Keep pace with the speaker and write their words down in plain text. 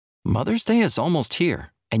Mother's Day is almost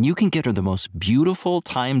here, and you can get her the most beautiful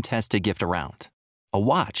time-tested gift around. A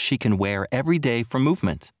watch she can wear every day from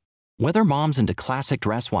Movement. Whether mom's into classic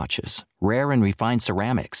dress watches, rare and refined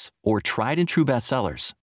ceramics, or tried and true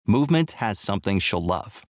bestsellers, Movement has something she'll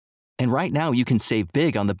love. And right now you can save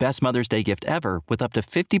big on the best Mother's Day gift ever with up to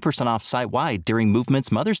 50% off site-wide during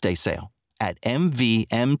Movement's Mother's Day sale at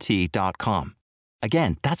MVMT.com.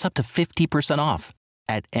 Again, that's up to 50% off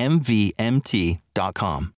at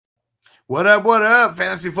MVMT.com. What up,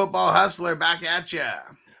 Fantasy Football Hustler, back at ya.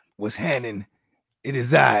 What's happening? It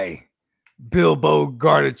is I, Bilbo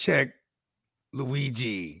Gardachek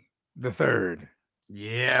Luigi the Third.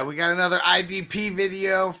 Yeah, we got another IDP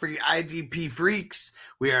video for you IDP freaks.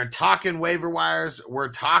 We are talking waiver wires. We're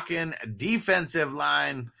talking defensive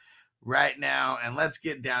line right now, and let's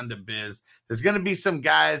get down to biz. There's going to be some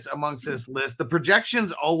guys amongst this list. The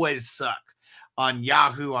projections always suck on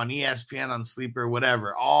Yahoo, on ESPN, on Sleeper,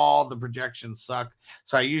 whatever. All the projections suck.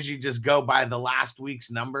 So I usually just go by the last week's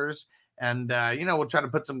numbers. And, we'll try to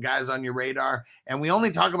put some guys on your radar. And we only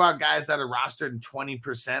talk about guys that are rostered in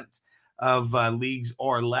 20% of leagues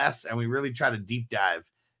or less. And we really try to deep dive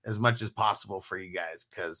as much as possible for you guys.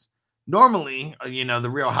 Because normally, the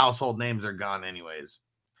real household names are gone anyways.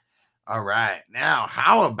 All right. Now,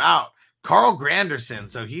 how about Carl Granderson?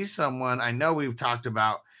 So he's someone I know we've talked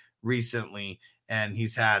about recently, and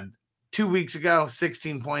he's had 2 weeks ago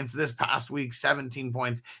 16 points, this past week 17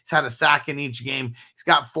 points. He's had a sack in each game. He's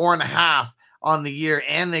got 4.5 on the year,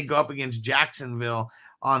 and they go up against Jacksonville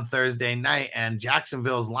on Thursday night, and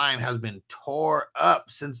Jacksonville's line has been tore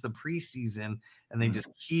up since the preseason, and they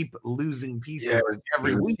just keep losing pieces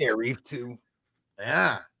every week. Yeah, Reef too.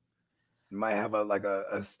 Yeah, you might have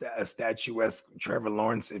a statuesque Trevor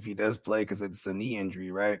Lawrence if he does play, because it's a knee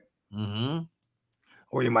injury, right? Mm-hmm.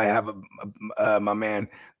 Or you might have my man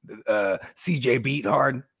CJ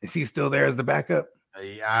Beathard. Is he still there as the backup?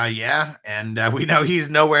 Yeah, and we know he's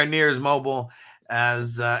nowhere near as mobile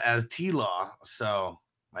as T-Law, so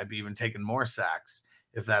might be even taking more sacks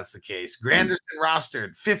if that's the case. Granderson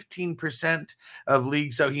rostered 15% of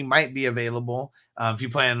leagues, so he might be available. If you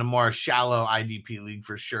play in a more shallow IDP league,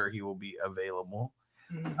 for sure he will be available.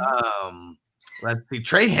 Mm-hmm. Let's see.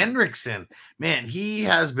 Trey Hendrickson, man, he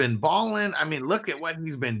has been balling. I mean, look at what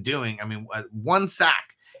he's been doing. I mean, 1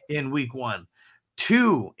 sack in week 1,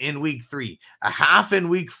 2 in week 3, 0.5 in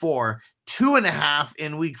week 4, 2.5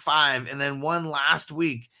 in week 5, and then 1 last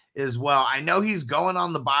week as well. I know he's going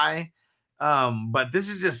on the bye, but this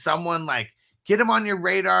is just someone get him on your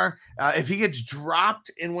radar. If he gets dropped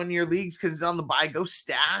in one of your leagues because he's on the bye, go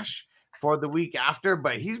stash for the week after.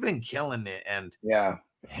 But he's been killing it, and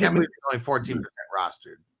can't believe he's only 14%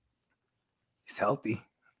 rostered. He's healthy.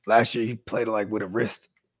 Last year he played with a wrist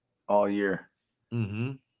all year.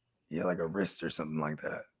 Mm-hmm. Yeah, like a wrist or something like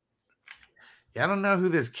that. Yeah, I don't know who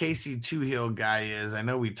this Casey Toohill guy is. I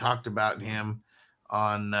know we talked about him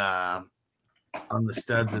on the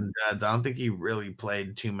studs and duds. I don't think he really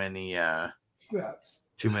played too many snaps.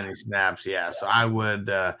 Yeah, so I would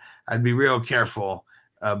I'd be real careful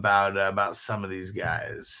about some of these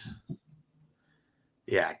guys.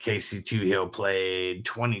 Yeah, Casey Toohill played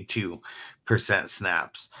 22%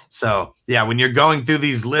 snaps. So, yeah, when you're going through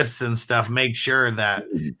these lists and stuff, make sure that,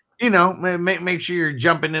 make sure you're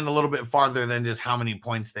jumping in a little bit farther than just how many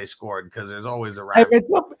points they scored, because there's always a right. Hey,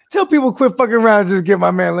 man, tell people quit fucking around and just get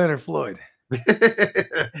my man Leonard Floyd.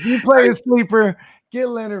 If you play a sleeper, get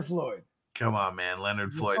Leonard Floyd. Come on, man.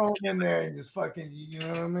 Leonard Floyd. In there and just fucking, you know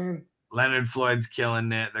what I mean? Leonard Floyd's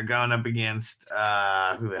killing it. They're going up against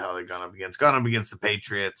who the hell are they going up against? Going up against the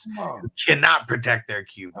Patriots, who cannot protect their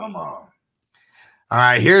QB. Come on. All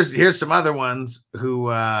right, here's some other ones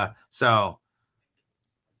who so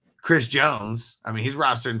Chris Jones, I mean, he's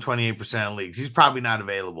rostered in 28% of leagues. He's probably not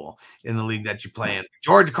available in the league that you play in.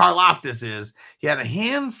 George Karlaftis is. He had a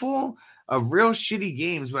handful of real shitty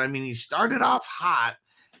games, but I mean, he started off hot,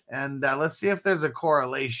 and let's see if there's a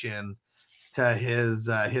correlation to his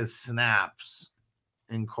snaps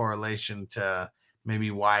in correlation to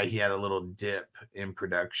maybe why he had a little dip in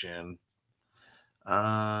production. He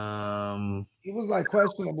was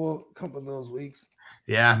questionable a couple of those weeks.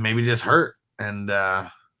 Yeah, maybe just hurt and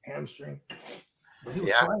hamstring. But he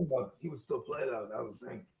was playing though. He would still play though. That was the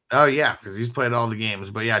thing. Oh yeah, because he's played all the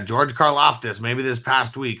games. But yeah, George Karlaftis, maybe this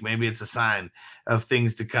past week, maybe it's a sign of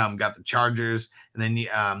things to come. Got the Chargers, and then you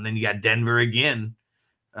got Denver again.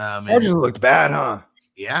 Chargers looked bad, huh?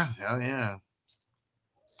 Yeah, hell yeah.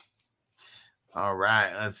 All right,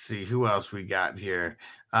 let's see who else we got here.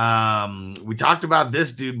 We talked about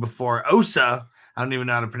this dude before, Osa. I don't even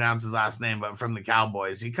know how to pronounce his last name, but from the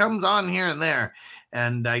Cowboys. He comes on here and there,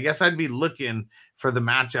 and I guess I'd be looking for the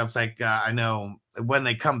matchups. Like I know when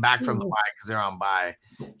they come back from the bye, because they're on bye,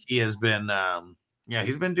 he has been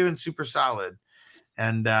he's been doing super solid.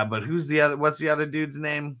 And but what's the other dude's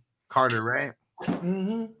name? Carter, right?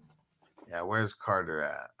 Mm-hmm. Yeah, where's Carter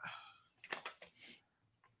at?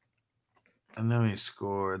 I know he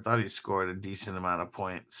scored. I thought he scored a decent amount of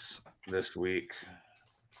points this week.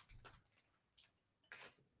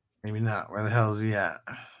 Maybe not. Where the hell is he at?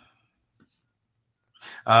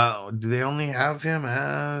 Do they only have him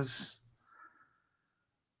as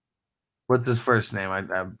what's his first name?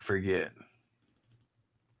 I forget.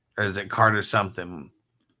 Or is it Carter something?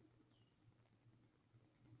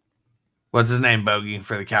 What's his name, Bogey,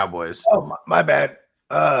 for the Cowboys? Oh, my bad.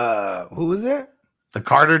 Who was it? The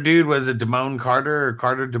Carter dude, was it Damone Carter or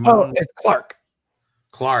Carter Damone? Oh, it's Clark.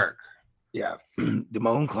 Clark. Yeah.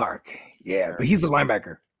 Damone Clark. Yeah, but he's a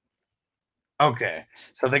linebacker. Okay.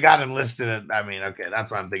 So they got him listed at, okay, that's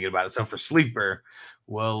what I'm thinking about it. So for sleeper,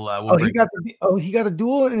 we'll he got the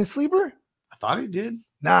duel in his sleeper? I thought he did.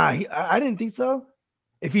 Nah, I didn't think so.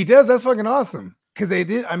 If he does, that's fucking awesome. Because they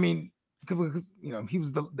did, because he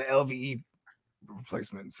was the LVE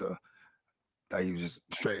replacement, so I thought he was just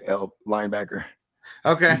straight L linebacker.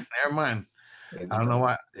 Okay, never mind. I don't know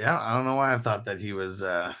why. Yeah, I don't know why I thought that he was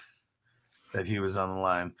on the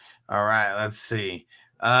line. All right, let's see.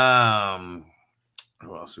 Who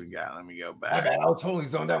else we got? Let me go back. My bad. I was totally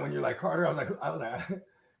zoned out when you're like Carter. I was like,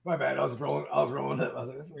 my bad. I was rolling up. I was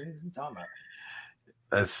like, what are you talking about?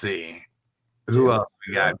 Let's see. Who else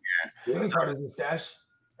we got here? Jalen Carter's in stash.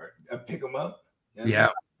 Pick him up. Yeah.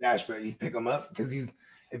 Stash, but you pick him up because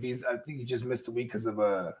I think he just missed a week because of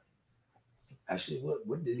actually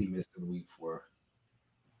what did he miss the week for?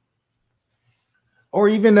 Or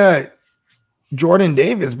even Jordan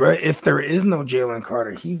Davis, bro. If there is no Jalen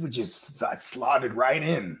Carter, he would just slotted right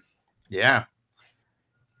in. Yeah.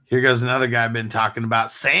 Here goes another guy I've been talking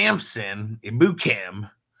about, Samson Ibukam.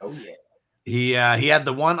 Oh yeah. He had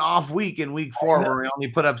the one off week in week 4 where he only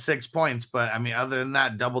put up 6 points, but other than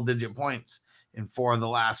that, double-digit points in 4 of the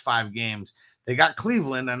last 5 games. They got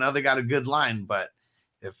Cleveland. I know they got a good line, but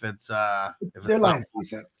if their line's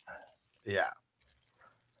decent, yeah,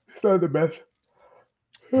 it's not the best.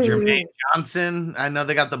 Jermaine Johnson, I know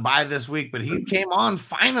they got the bye this week, but he came on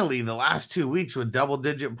finally the last 2 weeks with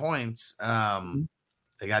double-digit points.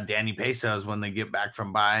 They got Danny Pesos when they get back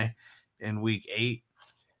from bye in week 8.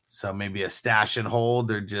 So maybe a stash and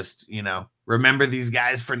hold, or just, remember these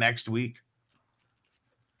guys for next week.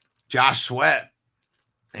 Josh Sweat.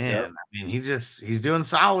 And he's doing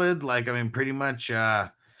solid. Like, pretty much,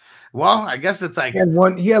 I guess it's like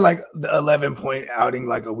he had like the 11-point outing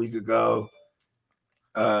like a week ago.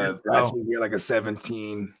 Last week he had like a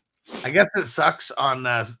 17. I guess it sucks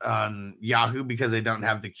on Yahoo because they don't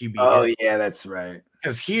have the QB. Oh, yeah, that's right.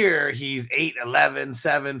 Because here he's 8, 11,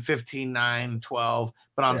 7, 15, 9, 12.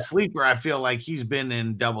 But on Sleeper, I feel like he's been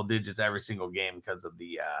in double digits every single game because of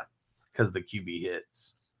the QB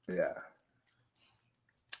hits. Yeah.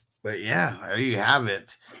 But yeah, there you have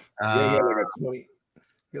it. He had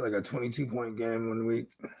like a 22-point game 1 week.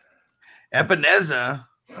 Epineza,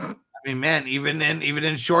 man, even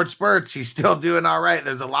in short spurts, he's still doing all right.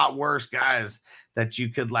 There's a lot worse guys that you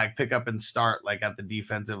could like pick up and start, like at the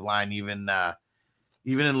defensive line, even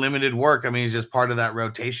in limited work. He's just part of that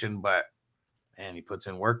rotation, but man, he puts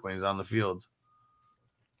in work when he's on the field.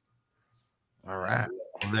 All right.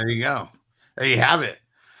 Well, there you go. There you have it.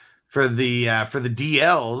 For the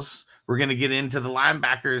DLs, we're going to get into the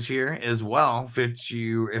linebackers here as well. If it's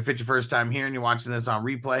your first time here and you're watching this on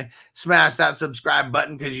replay, smash that subscribe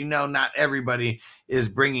button because not everybody is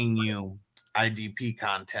bringing you IDP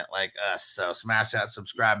content like us. So smash that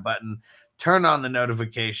subscribe button, turn on the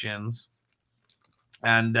notifications.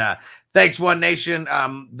 And thanks, One Nation.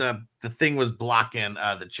 The thing was blocking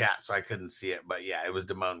the chat, so I couldn't see it. But yeah, it was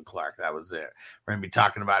Damone Clark. That was it. We're gonna be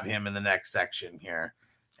talking about him in the next section here.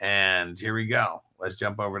 And here we go. Let's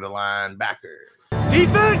jump over to linebackers.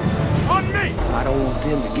 Defense on me. I don't want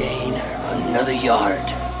them to gain another yard.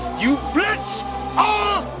 You blitz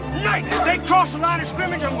all night. If they cross the line of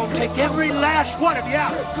scrimmage, I'm gonna take every last one of you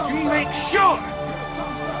out. You make sure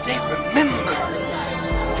they remember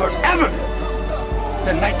forever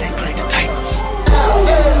the night they played the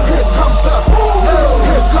Titans.